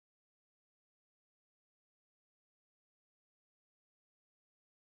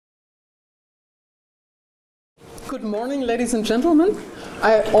Good morning, ladies and gentlemen.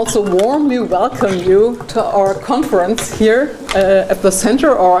 I also warmly welcome you to our conference here at the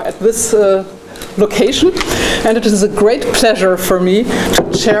center or at this location, and it is a great pleasure for me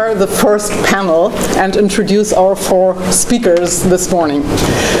to chair the first panel and introduce our four speakers this morning.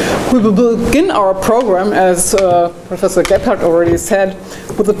 We will begin our program, as Professor Gebhardt already said,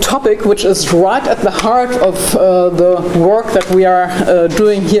 with a topic which is right at the heart of the work that we are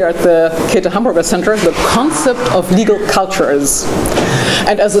doing here at the Käte Hamburger Center, the concept of legal cultures.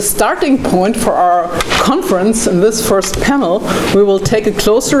 And as a starting point for our conference in this first panel, we will take a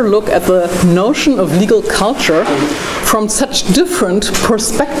closer look at the notion of legal culture from such different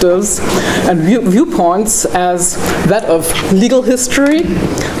perspectives and viewpoints as that of legal history,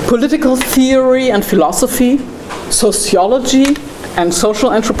 political theory and philosophy, sociology, and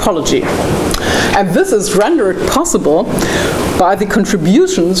social anthropology. And this is rendered possible by the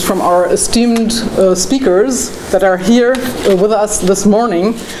contributions from our esteemed speakers that are here with us this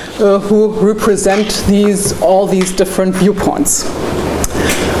morning, who represent all these different viewpoints.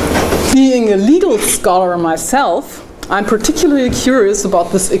 Being a legal scholar myself, I'm particularly curious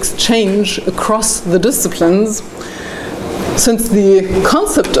about this exchange across the disciplines, since the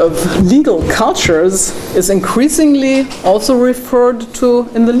concept of legal cultures is increasingly also referred to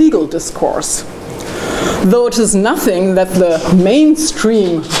in the legal discourse. Though it is nothing that the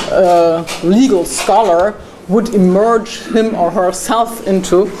mainstream legal scholar would immerse him or herself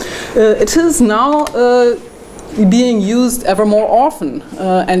into, it is now being used ever more often,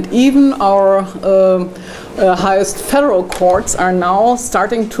 and even our highest federal courts are now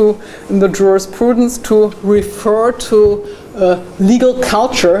starting to, in the jurisprudence, to refer to legal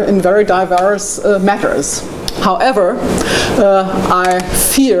culture in very diverse matters. However, I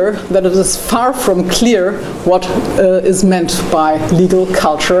fear that it is far from clear what is meant by legal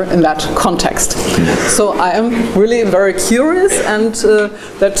culture in that context. So I am really very curious, and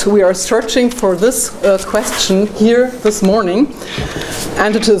that we are searching for this question here this morning.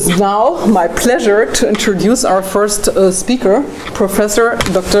 And it is now my pleasure to introduce our first speaker, Professor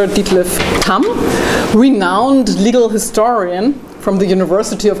Dr. Ditlev Tamm, renowned legal historian from the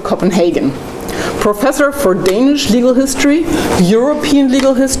University of Copenhagen. Professor for Danish legal history, European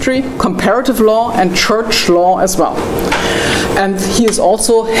legal history, comparative law, and church law as well. And he is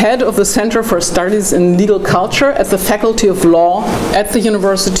also head of the Center for Studies in Legal Culture at the Faculty of Law at the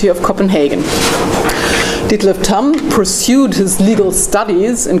University of Copenhagen. Ditlev Tamm pursued his legal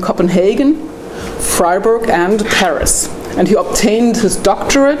studies in Copenhagen, Freiburg, and Paris. And he obtained his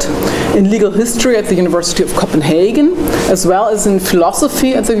doctorate in legal history at the University of Copenhagen, as well as in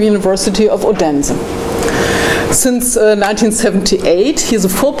philosophy at the University of Odense. Since 1978, he is a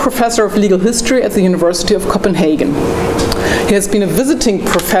full professor of legal history at the University of Copenhagen. He has been a visiting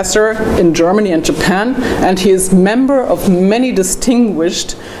professor in Germany and Japan, and he is member of many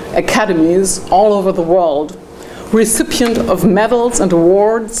distinguished academies all over the world, recipient of medals and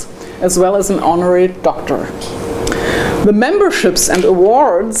awards, as well as an honorary doctor. The memberships and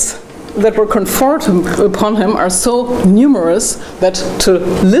awards that were conferred upon him are so numerous that to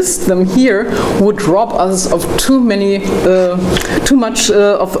list them here would rob us of too much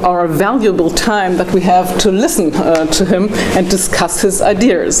of our valuable time that we have to listen to him and discuss his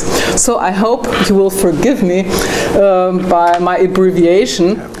ideas. So I hope you will forgive me by my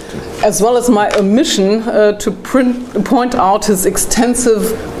abbreviation, as well as my omission to point out his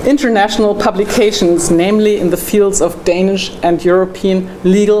extensive international publications, namely in the fields of Danish and European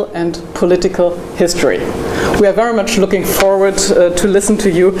legal and political history. We are very much looking forward to listen to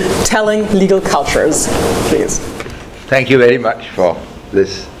you telling legal cultures. Please. Thank you very much for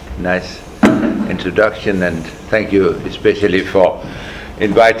this nice introduction, and thank you especially for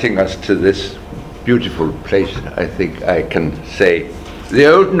inviting us to this beautiful place. I think I can say the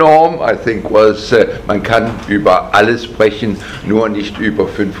old norm, I think, was man kann über alles sprechen, nur nicht über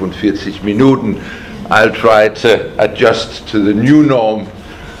 45 Minuten. I'll try to adjust to the new norm,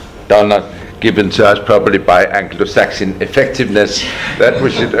 given to us probably by Anglo-Saxon effectiveness, that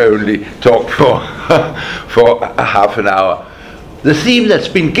we should only talk for a half an hour. The theme that's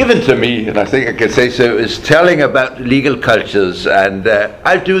been given to me, and I think I can say so, is telling about legal cultures, and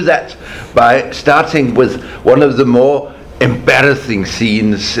I'll do that by starting with one of the more embarrassing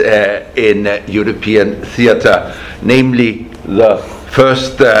scenes in European theatre, namely the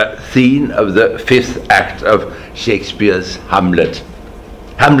first scene of the fifth act of Shakespeare's Hamlet.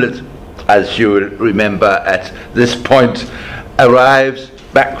 Hamlet, as you will remember at this point, arrives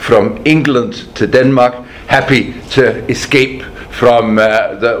back from England to Denmark, happy to escape from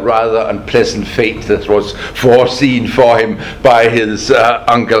the rather unpleasant fate that was foreseen for him by his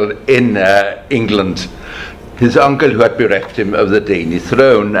uncle in England. his uncle who had bereft him of the Danish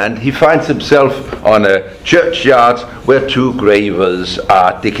throne, and he finds himself on a churchyard where two gravers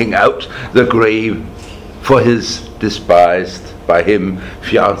are digging out the grave for his despised by him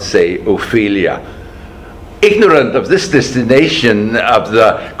fiancée Ophelia. Ignorant of this destination of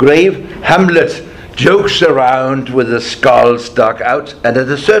the grave, Hamlet jokes around with the skulls dug out, and at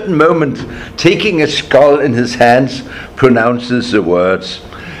a certain moment, taking a skull in his hands, pronounces the words,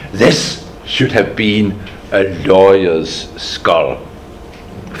 "This should have been a lawyer's skull,"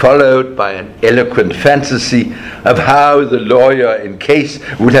 followed by an eloquent fantasy of how the lawyer in case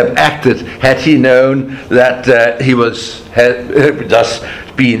would have acted had he known that he was thus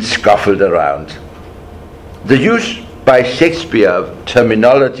being scuffled around. The use by Shakespeare of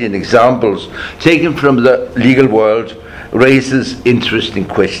terminology and examples taken from the legal world raises interesting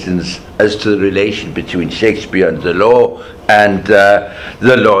questions as to the relation between Shakespeare and the law and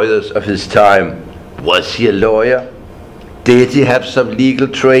the lawyers of his time. Was he a lawyer? Did he have some legal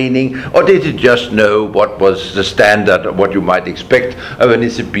training, or did he just know what was the standard of what you might expect of an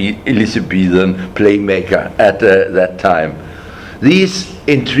Elizabethan playmaker at that time? These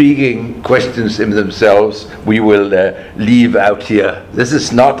intriguing questions in themselves we will leave out here. This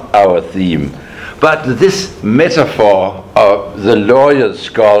is not our theme. But this metaphor of the lawyer's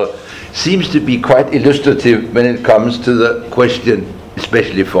skull seems to be quite illustrative when it comes to the question,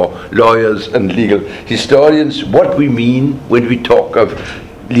 especially for lawyers and legal historians, what we mean when we talk of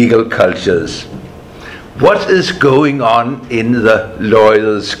legal cultures. What is going on in the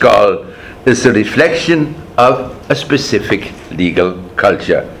lawyer's skull is a reflection of a specific legal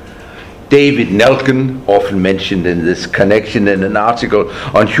culture. David Nelken, often mentioned in this connection in an article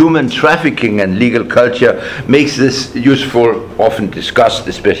on human trafficking and legal culture, makes this useful, often discussed,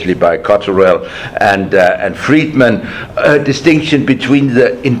 especially by Cotterell and Friedman, a distinction between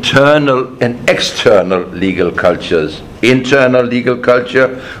the internal and external legal cultures. Internal legal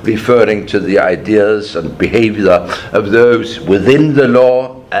culture, referring to the ideas and behavior of those within the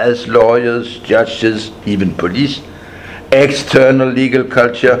law, as lawyers, judges, even police. External legal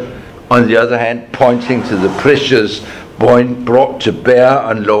culture, on the other hand, pointing to the pressures brought to bear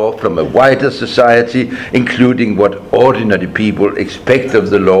on law from a wider society, including what ordinary people expect of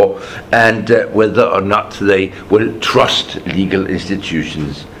the law and whether or not they will trust legal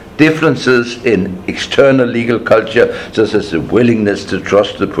institutions. Differences in external legal culture, such as the willingness to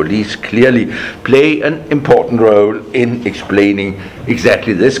trust the police, clearly play an important role in explaining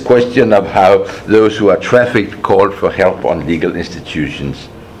exactly this question of how those who are trafficked call for help on legal institutions.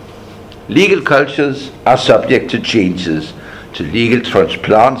 Legal cultures are subject to changes, to legal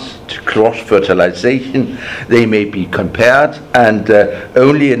transplants, to cross-fertilization. They may be compared, and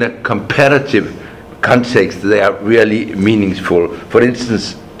only in a comparative context they are really meaningful. For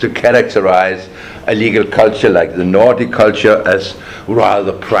instance, to characterize a legal culture like the Nordic culture as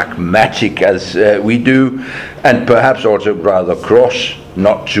rather pragmatic as we do, and perhaps also rather cross,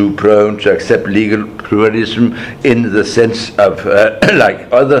 not too prone to accept legal pluralism in the sense of, like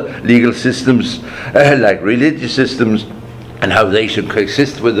other legal systems, like religious systems, and how they should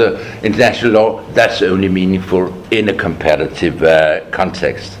coexist with the international law, that's only meaningful in a comparative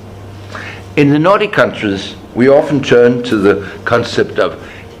context. In the Nordic countries, we often turn to the concept of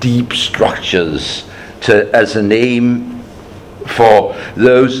deep structures as a name for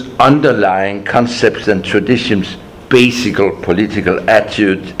those underlying concepts and traditions, basic political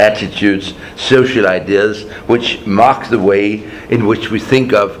attitudes, social ideas, which mark the way in which we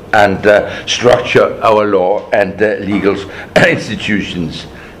think of and structure our law and legal institutions.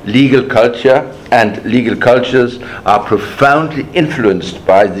 Legal culture and legal cultures are profoundly influenced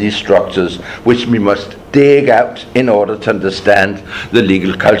by these structures, which we must dig out in order to understand the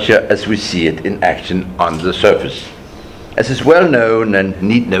legal culture as we see it in action on the surface. As is well known and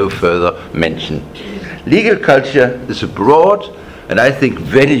need no further mention, legal culture is a broad and I think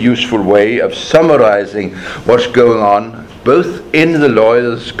very useful way of summarizing what's going on both in the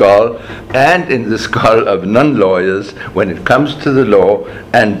lawyer's skull and in the skull of non-lawyers when it comes to the law,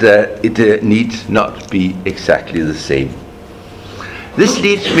 and it needs not be exactly the same. This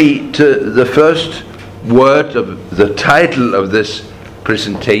leads me to the first word of the title of this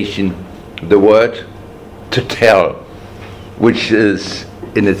presentation, the word to tell, which is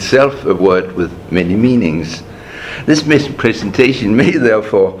in itself a word with many meanings. This presentation may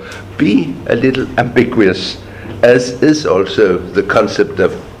therefore be a little ambiguous, as is also the concept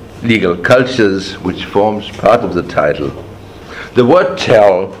of legal cultures, which forms part of the title. The word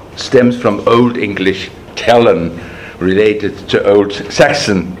tell stems from Old English tellen, related to Old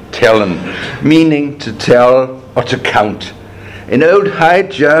Saxon tellen, meaning to tell or to count. In Old High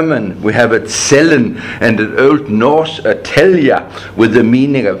German, we have a zählen, and in Old Norse, a telja, with the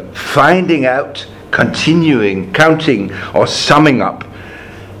meaning of finding out, continuing, counting, or summing up.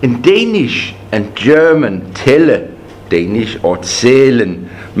 In Danish and German, telle, Danish, or zählen,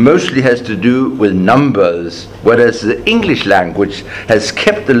 mostly has to do with numbers, whereas the English language has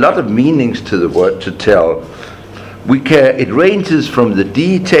kept a lot of meanings to the word to tell. It ranges from the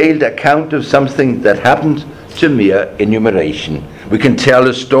detailed account of something that happened to mere enumeration. We can tell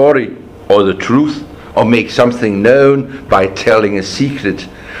a story, or the truth, or make something known by telling a secret.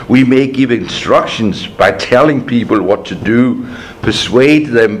 We may give instructions by telling people what to do, persuade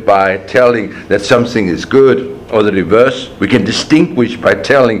them by telling that something is good, or the reverse. We can distinguish by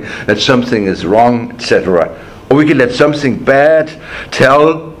telling that something is wrong, etc. Or we can let something bad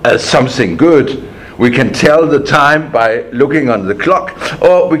tell as something good. We can tell the time by looking on the clock,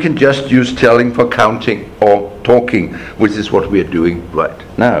 or we can just use telling for counting or talking, which is what we are doing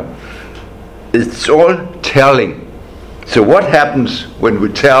right now. It's all telling. So what happens when we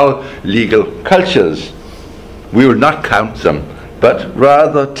tell legal cultures? We will not count them, but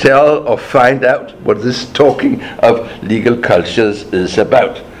rather tell or find out what this talking of legal cultures is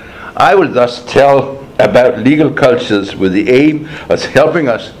about. I will thus tell about legal cultures with the aim of helping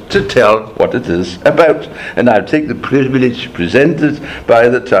us to tell what it is about. And I'll take the privilege presented by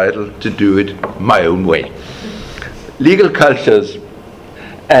the title to do it my own way. Legal cultures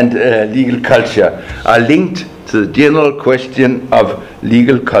and legal culture are linked to the general question of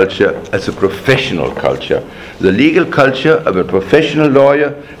legal culture as a professional culture. The legal culture of a professional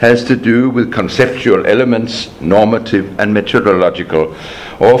lawyer has to do with conceptual elements, normative and methodological.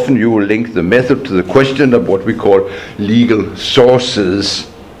 Often you will link the method to the question of what we call legal sources,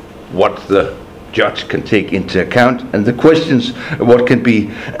 what the judge can take into account, and the questions of what can be,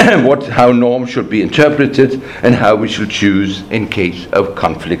 how norms should be interpreted, and how we should choose in case of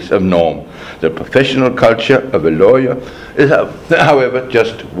conflicts of norm. The professional culture of a lawyer is, however,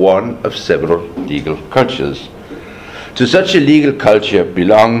 just one of several legal cultures. To such a legal culture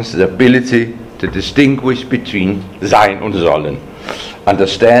belongs the ability to distinguish between sein und sollen,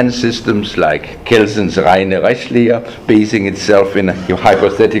 understand systems like Kelsen's reine Rechtslehre, basing itself in a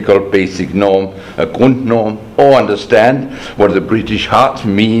hypothetical basic norm, a Grundnorm, or understand what the British Heart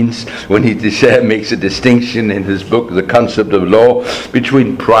means when he makes a distinction in his book, The Concept of Law,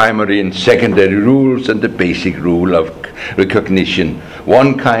 between primary and secondary rules and the basic rule of recognition.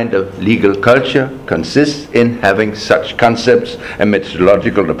 One kind of legal culture consists in having such concepts and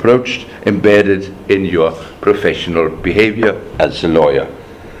methodological approach embedded in your professional behavior as a lawyer.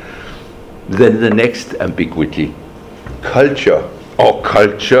 Then the next ambiguity, culture or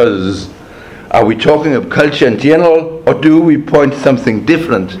cultures. Are we talking of culture in general, or do we point something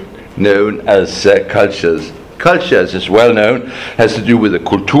different known as cultures? Culture, as is well known, has to do with the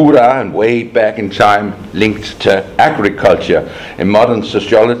cultura and way back in time linked to agriculture. In modern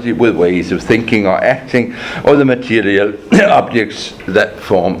sociology, with ways of thinking or acting, or the material objects that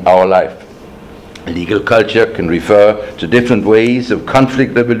form our life. Legal culture can refer to different ways of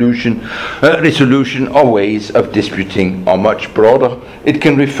conflict resolution or ways of disputing, or much broader, it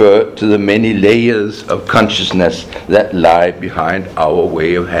can refer to the many layers of consciousness that lie behind our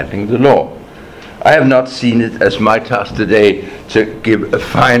way of handling the law. I have not seen it as my task today to give a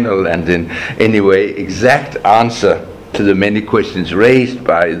final and in any way exact answer to the many questions raised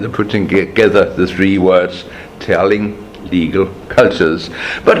by the putting together the three words telling legal cultures,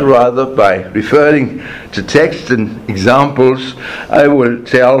 but rather by referring to text and examples, I will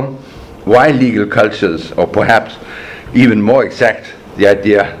tell why legal cultures, or perhaps even more exact, the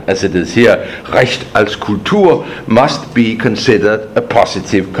idea as it is here, Recht als Kultur, must be considered a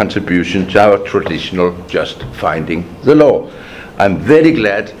positive contribution to our traditional just finding the law. I'm very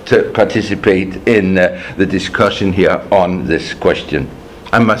glad to participate in the discussion here on this question.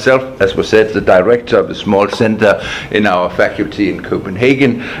 I'm myself, as was said, the director of a small center in our faculty in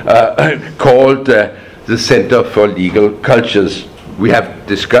Copenhagen called the Center for Legal Cultures. We have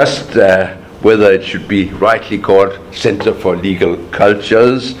discussed whether it should be rightly called Center for Legal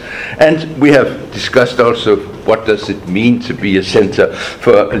Cultures, and we have discussed also what does it mean to be a center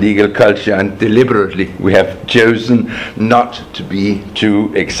for legal culture, and deliberately we have chosen not to be too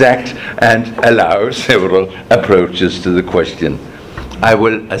exact and allow several approaches to the question. I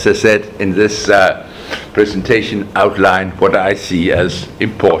will, as I said, in this presentation outline what I see as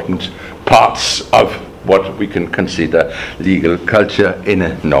important parts of what we can consider legal culture in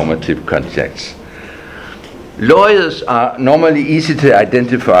a normative context. Lawyers are normally easy to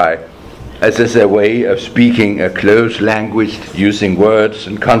identify as a way of speaking a closed language, using words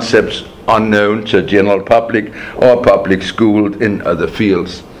and concepts unknown to the general public or public schooled in other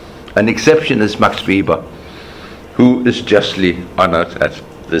fields. An exception is Max Weber, who is justly honored at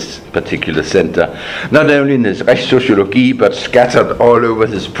this particular center. Not only in his Rechtssociologie, but scattered all over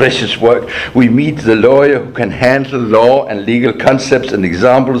his precious work, we meet the lawyer who can handle law and legal concepts and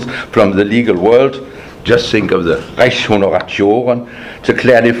examples from the legal world. Just think of the Rechtshonoratoren, to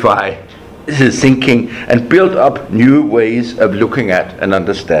clarify his thinking and build up new ways of looking at and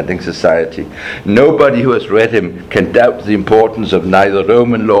understanding society. Nobody who has read him can doubt the importance of neither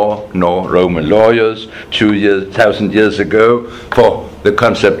Roman law nor Roman lawyers 2,000 years ago for the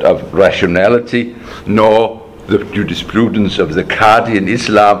concept of rationality, nor the jurisprudence of the Käte in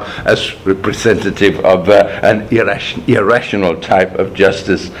Islam as representative of an irrational type of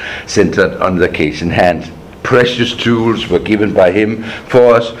justice centered on the case in hand. Precious tools were given by him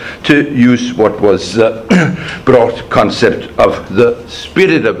for us to use what was the broad concept of the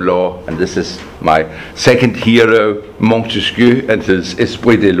spirit of law, and this is my second hero, Montesquieu and his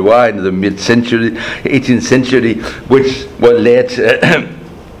Esprit des Lois in the mid-century, 18th century, which were led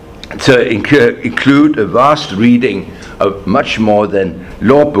to include a vast reading of much more than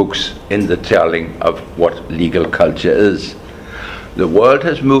law books in the telling of what legal culture is. The world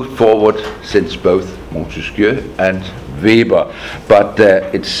has moved forward since both Montesquieu and Weber, but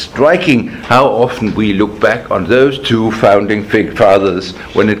it's striking how often we look back on those two founding fathers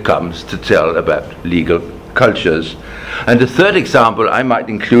when it comes to tell about legal cultures. And the third example I might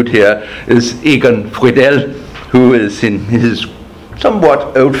include here is Egon Friedel, who is in his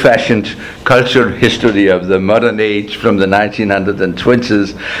somewhat old-fashioned cultural history of the modern age from the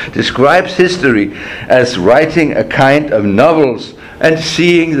 1920s, describes history as writing a kind of novels and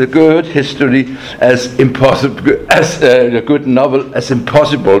seeing the good history as impossible, as a good novel as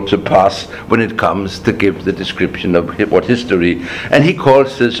impossible to pass when it comes to give the description of what history. And he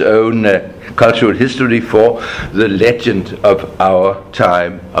calls his own cultural history for the legend of our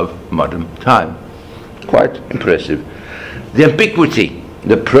time, of modern time. Quite impressive. The ambiguity,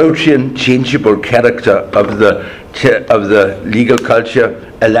 the protean, changeable character of the legal culture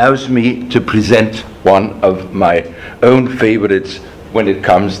allows me to present one of my own favorites when it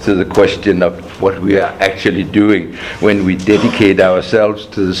comes to the question of what we are actually doing when we dedicate ourselves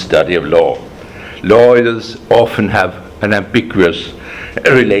to the study of law. Lawyers often have an ambiguous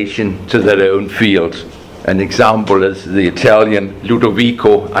relation to their own field. An example is the Italian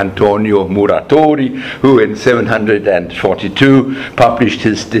Ludovico Antonio Muratori, who in 742 published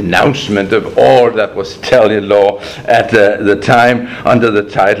his denouncement of all that was Italian law at the time under the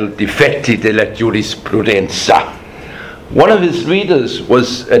title Difetti della Giurisprudenza. One of his readers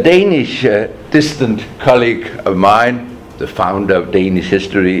was a Danish distant colleague of mine, the founder of Danish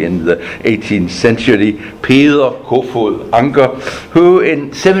history in the 18th century, Peder Kofod Anker, who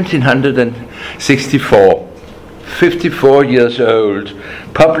in 1764, 54 years old,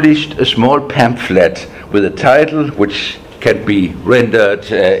 published a small pamphlet with a title which can be rendered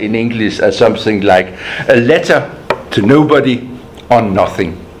in English as something like A Letter to Nobody on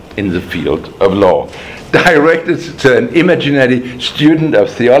Nothing in the Field of Law, directed to an imaginary student of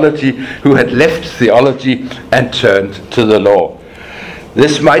theology who had left theology and turned to the law.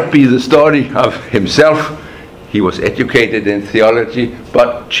 This might be the story of himself. He was educated in theology,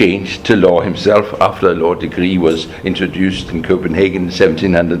 but changed to law himself after a law degree was introduced in Copenhagen in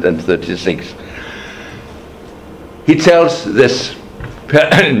 1736. He tells this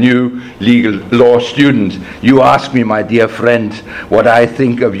new legal law student, "You ask me, my dear friend, what I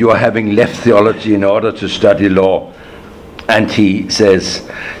think of your having left theology in order to study law." And he says,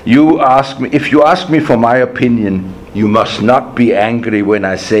 if you ask me for my opinion, you must not be angry when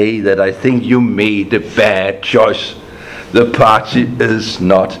I say that I think you made a bad choice. The party is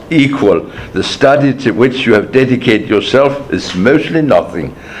not equal. The study to which you have dedicated yourself is mostly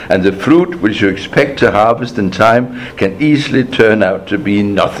nothing, and the fruit which you expect to harvest in time can easily turn out to be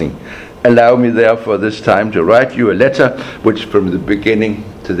nothing. Allow me therefore this time to write you a letter which from the beginning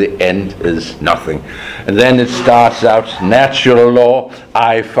to the end is nothing. And then it starts out, natural law.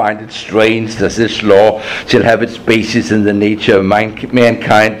 I find it strange that this law shall have its basis in the nature of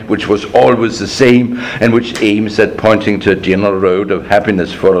mankind, which was always the same, and which aims at pointing to a general road of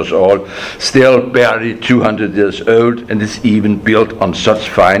happiness for us all, still barely 200 years old, and is even built on such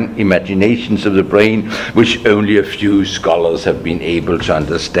fine imaginations of the brain, which only a few scholars have been able to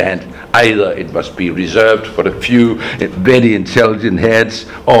understand. Either it must be reserved for a few very intelligent heads,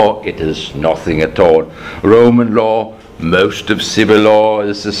 or it is nothing at all. Roman law, most of civil law,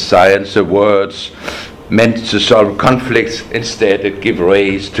 is the science of words. meant to solve conflicts. Instead, it gives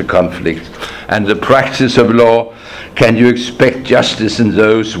rise to conflict. And the practice of law, can you expect justice in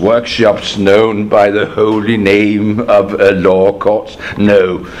those workshops known by the holy name of law courts?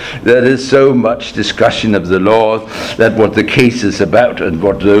 No. There is so much discussion of the law that what the case is about and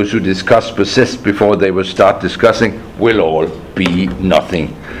what those who discuss persist before they will start discussing will all be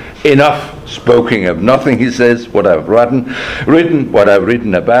nothing. Enough spoken of nothing, he says, what I've written, what I've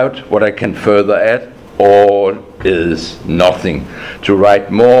written about, what I can further add, all is nothing. To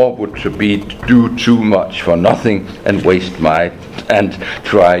write more would be to do too much for nothing and waste and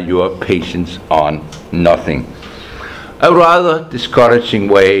try your patience on nothing. A rather discouraging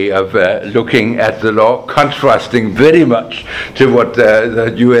way of looking at the law, contrasting very much to what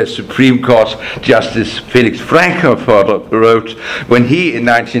the US Supreme Court Justice Felix Frankfurter wrote when he, in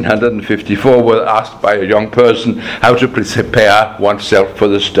 1954, was asked by a young person how to prepare oneself for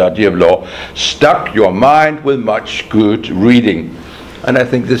the study of law. Stock your mind with much good reading. And I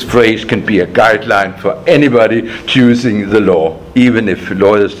think this phrase can be a guideline for anybody choosing the law, even if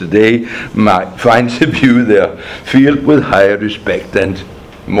lawyers today might find to view their field with higher respect and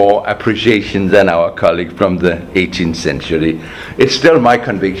more appreciation than our colleague from the 18th century. It's still my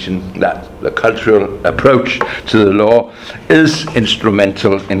conviction that the cultural approach to the law is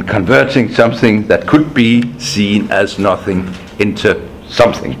instrumental in converting something that could be seen as nothing into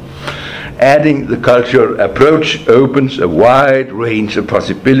something. Adding the cultural approach opens a wide range of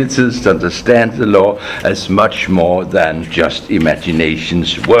possibilities to understand the law as much more than just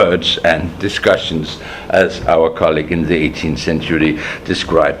imaginations, words, and discussions, as our colleague in the 18th century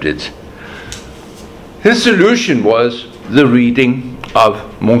described it. His solution was the reading of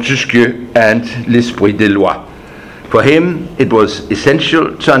Montesquieu and L'Esprit des Lois. For him, it was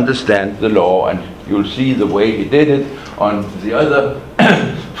essential to understand the law, and you'll see the way he did it on the other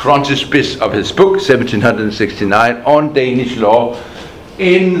frontispiece of his book, 1769, on Danish law.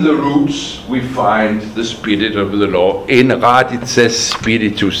 In the roots, we find the spirit of the law. In radices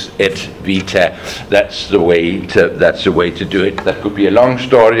spiritus et vita. That's the way to do it. That could be a long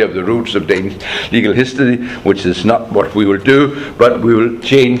story of the roots of Danish legal history, which is not what we will do, but we will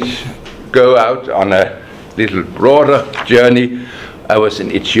go out on a little broader journey. I was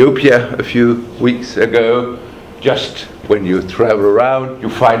in Ethiopia a few weeks ago. Just when you travel around, you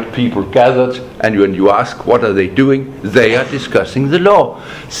find people gathered, and when you ask what are they doing, they are discussing the law.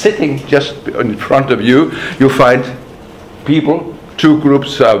 Sitting just in front of you, you find people, two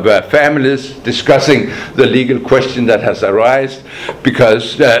groups of families discussing the legal question that has arisen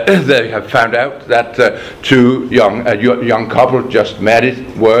because they have found out that two young couple just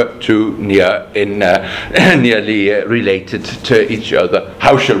married were too nearly related to each other.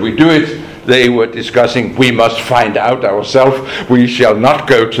 How shall we do it? They were discussing, we must find out ourselves. We shall not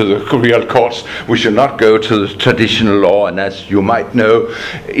go to the real courts. We shall not go to the traditional law. And as you might know,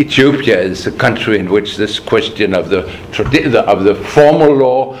 Ethiopia is a country in which this question of the formal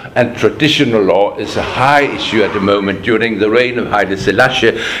law and traditional law is a high issue at the moment. During the reign of Haile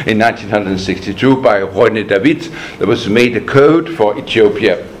Selassie in 1962 by René David, there was made a code for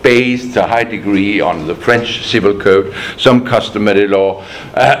Ethiopia based a high degree on the French civil code, some customary law,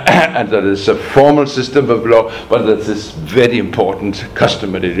 and there is a formal system of law, but there is this very important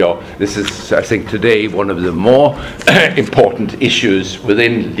customary law. This is, I think, today one of the more important issues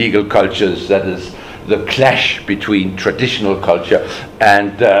within legal cultures, that is the clash between traditional culture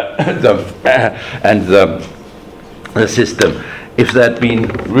and the system. If that had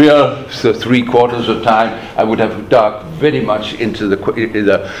been real, so 3/4 of time, I would have dug very much into the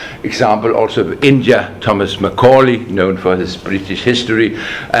example also of India. Thomas Macaulay, known for his British history,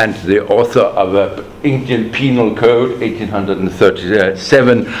 and the author of an Indian Penal Code,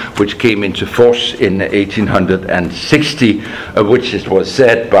 1837, which came into force in 1860, which it was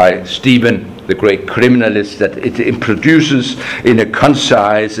said by Stephen, the great criminalist, that it introduces in a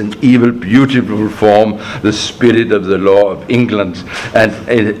concise and even beautiful form the spirit of the law of England, and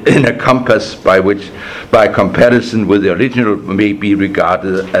in a compass by which, by comparison with the original, may be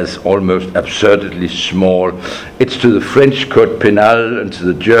regarded as almost absurdly small. It's to the French Code Penal and to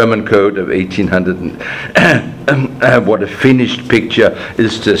the German Code of 1800 what a finished picture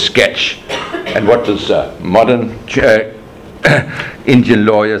is to sketch. And what does modern Indian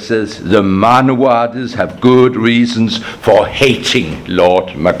lawyer says? The Manuwadis have good reasons for hating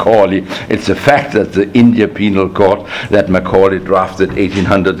Lord Macaulay. It's a fact that the India Penal Code that Macaulay drafted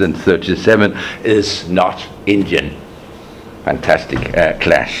 1837 is not Indian. Fantastic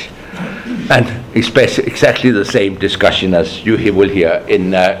clash. And exactly the same discussion as you will hear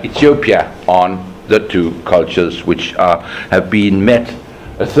in Ethiopia on the two cultures which have been met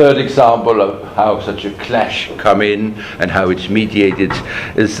A third example of how such a clash come in and how it's mediated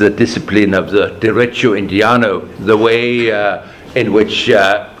is the discipline of the derecho indiano, the way in which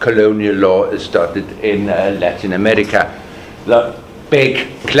colonial law is studied in Latin America. The big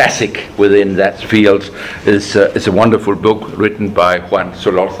classic within that field is a wonderful book written by Juan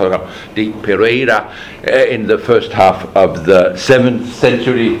Solórzano de Pereira in the first half of the 7th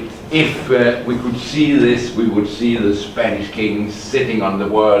century. If we could see this, we would see the Spanish kings sitting on the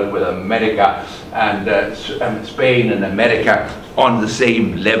world with America and Spain and America on the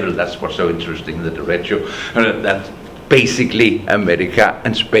same level. That's what's so interesting in the derecho. That basically America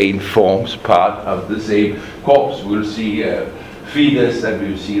and Spain forms part of the same corpus. We'll see fides and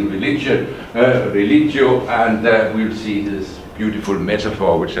we'll see religio, and we'll see this beautiful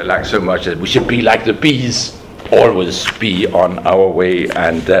metaphor which I like so much, that we should be like the bees, always be on our way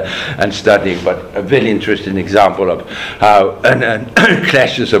and studying. But a very interesting example of how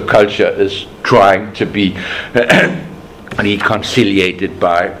clashes of culture is trying to be reconciliated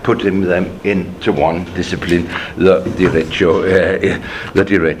by putting them into one discipline, the derecho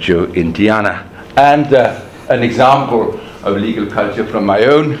indiana. And an example of legal culture from my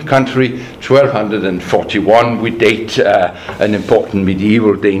own country, 1241, we date an important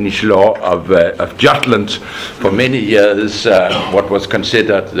medieval Danish law of Jutland. For many years, what was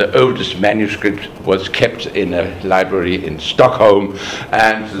considered the oldest manuscript was kept in a library in Stockholm,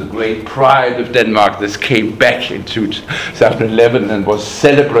 and to the great pride of Denmark, this came back in 2011 and was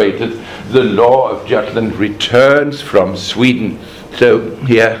celebrated. The law of Jutland returns from Sweden. So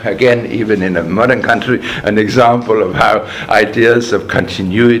here again, even in a modern country, an example of how ideas of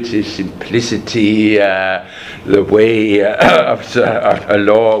continuity, simplicity, the way of a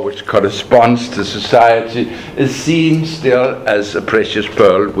law which corresponds to society is seen still as a precious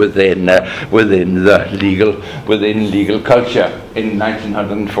pearl within legal culture. In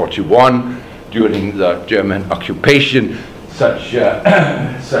 1941, during the German occupation, such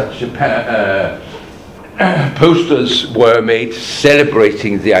posters were made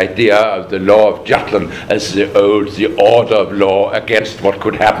celebrating the idea of the law of Jutland as the order of law against what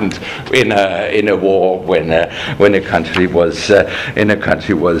could happen in a war when a country was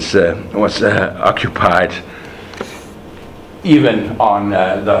occupied. Even on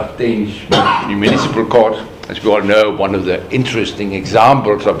the Danish municipal court, as we all know, one of the interesting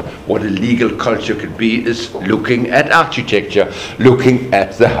examples of what a legal culture could be is looking at architecture, looking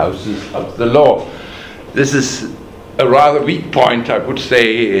at the houses of the law. This is a rather weak point, I would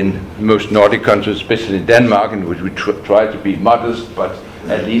say, in most Nordic countries, especially in Denmark, in which we try to be modest, but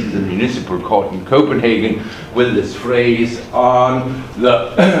at least the municipal court in Copenhagen, with this phrase, upon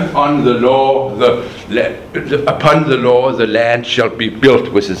the law the land shall be built,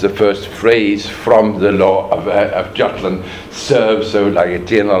 which is the first phrase from the law of Jutland, serves so like a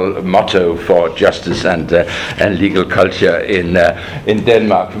general motto for justice and legal culture in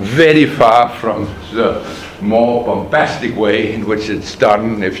Denmark. Very far from the more bombastic way in which it's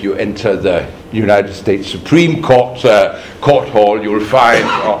done. If you enter the United States Supreme Court court hall, you'll find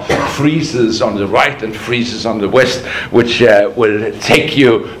friezes on the right and friezes on the west, which will take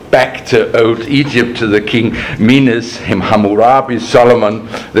you back to old Egypt, to the king Menes, Hammurabi, Solomon,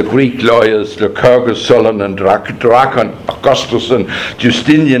 the Greek lawyers, Lycurgus, Solon, Dracon, Augustus, and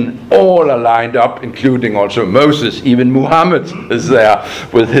Justinian, all are lined up, including also Moses. Even Muhammad is there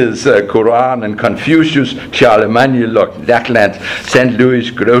with his Quran, and Confucius, Charlemagne, Lackland, St.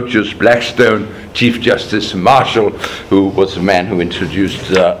 Louis, Grotius, Blackstone, Chief Justice Marshall, who was the man who introduced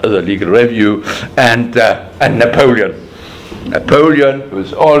the legal review, and Napoleon. Napoleon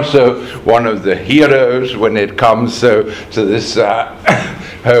was also one of the heroes when it comes to this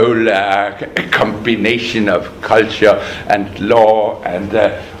whole combination of culture and law. And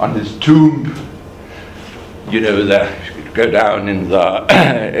on his tomb, you know, go down in the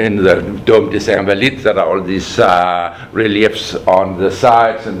Dome des Invalides, there are all these reliefs on the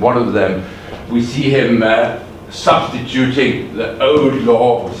sides, and one of them, we see him substituting the old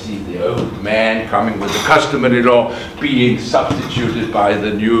law. We see the old man coming with the customary law being substituted by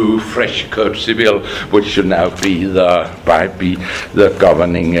the new fresh code civil, which should now be the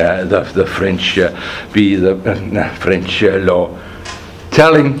governing the French French law.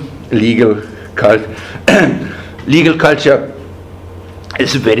 Telling legal culture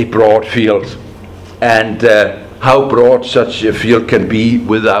is a very broad field, and how broad such a field can be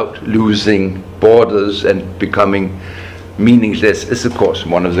without losing borders and becoming meaningless is, of course,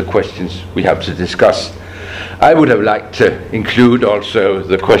 one of the questions we have to discuss. I would have liked to include also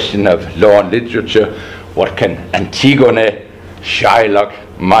the question of law and literature. What can Antigone, Shylock,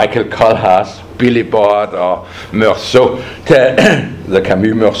 Michael Kohlhaas, Billy Bard, or Meursault, the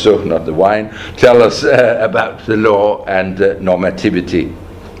Camus Meursault, not the wine, tell us about the law and normativity.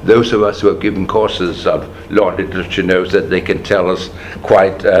 Those of us who have given courses of law literature knows that they can tell us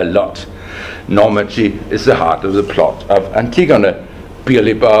quite a lot. Normative is the heart of the plot of Antigone.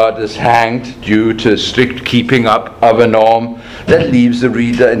 Billy Bard is hanged due to strict keeping up of a norm that leaves the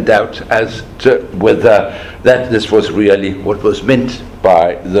reader in doubt as to whether that this was really what was meant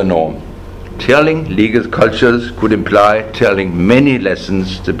by the norm. Telling legal cultures could imply telling many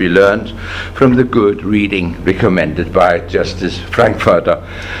lessons to be learned from the good reading recommended by Justice Frankfurter.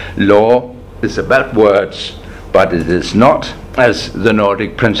 Law is about words, but it is not, as the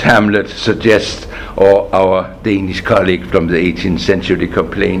Nordic Prince Hamlet suggests, or our Danish colleague from the 18th century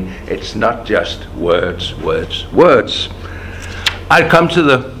complain, it's not just words, words, words. I'll come to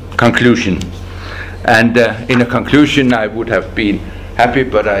the conclusion. And in a conclusion, I would have been happy,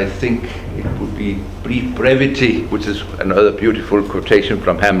 but I think it would be brief brevity, which is another beautiful quotation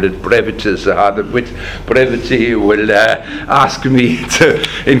from Hamlet. Brevity is the heart of wit. Brevity will ask me to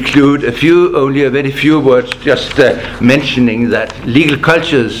include only a very few words, just mentioning that legal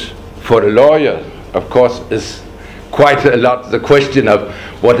cultures for a lawyer, of course, is quite a lot the question of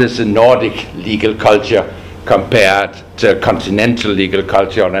what is a Nordic legal culture compared to continental legal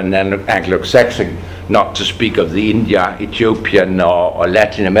culture or an Anglo-Saxon, not to speak of the India, Ethiopian or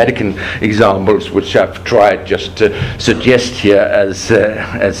Latin American examples, which I've tried just to suggest here as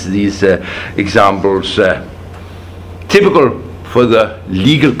these examples. Typical for the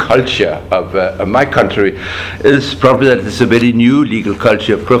legal culture of my country is probably that it's a very new legal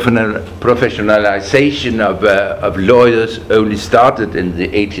culture. Professionalization of lawyers only started in the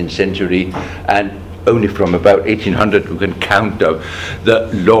 18th century, and only from about 1800 we can count of the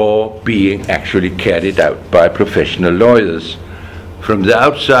law being actually carried out by professional lawyers. From the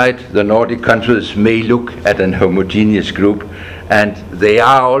outside, the Nordic countries may look at an homogeneous group, and they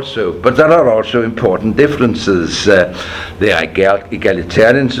are also, but there are also important differences. They are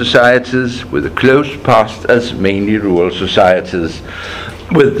egalitarian societies with a close past as mainly rural societies,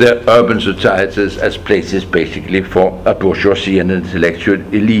 with the urban societies as places basically for a bourgeoisie and intellectual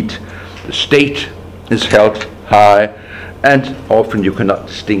elite. The state is held high, and often you cannot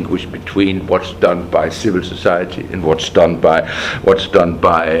distinguish between what's done by civil society and what's done by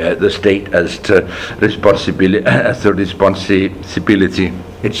the state as to responsibility.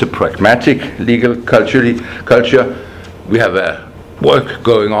 It's a pragmatic legal culture. We have a work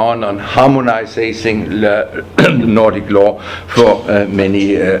going on harmonizing Nordic law for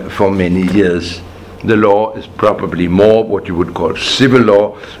many years. The law is probably more what you would call civil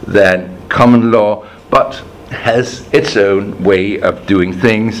law than common law, but has its own way of doing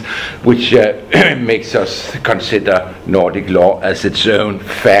things, which makes us consider Nordic law as its own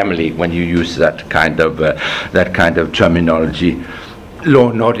family when you use that kind of terminology.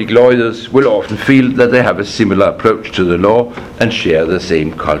 Nordic lawyers will often feel that they have a similar approach to the law and share the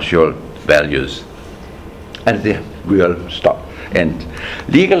same cultural values. And there we'll stop. And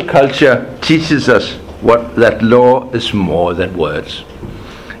legal culture teaches us that law is more than words.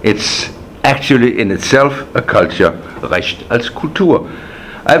 It's actually in itself a culture, Recht als Kultur.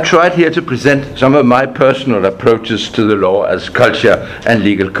 I've tried here to present some of my personal approaches to the law as culture and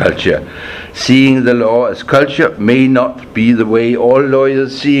legal culture. Seeing the law as culture may not be the way all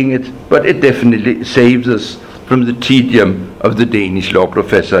lawyers seeing it, but it definitely saves us from the tedium of the Danish law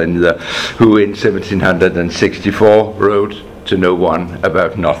professor who in 1764 wrote to no one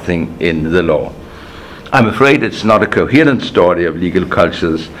about nothing in the law. I'm afraid it's not a coherent story of legal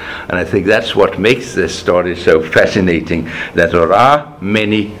cultures, and I think that's what makes this story so fascinating, that there are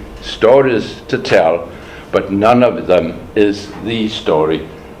many stories to tell, but none of them is the story.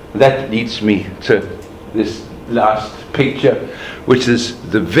 That leads me to this last picture, which is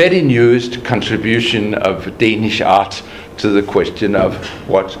the very newest contribution of Danish art to the question of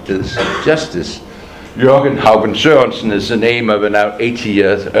what is justice. Jørgen Haugen Sørensen is the name of a now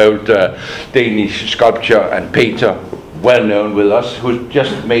 80-year-old Danish sculptor and painter, well known with us, who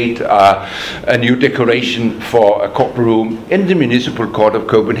just made a new decoration for a courtroom in the Municipal Court of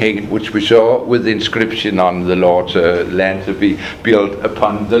Copenhagen, which we saw with the inscription on the law to land to be built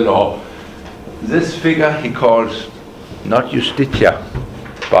upon the law. This figure he calls not Justitia,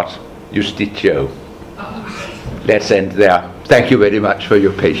 but Justitio. Let's end there. Thank you very much for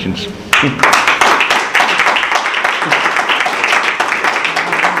your patience.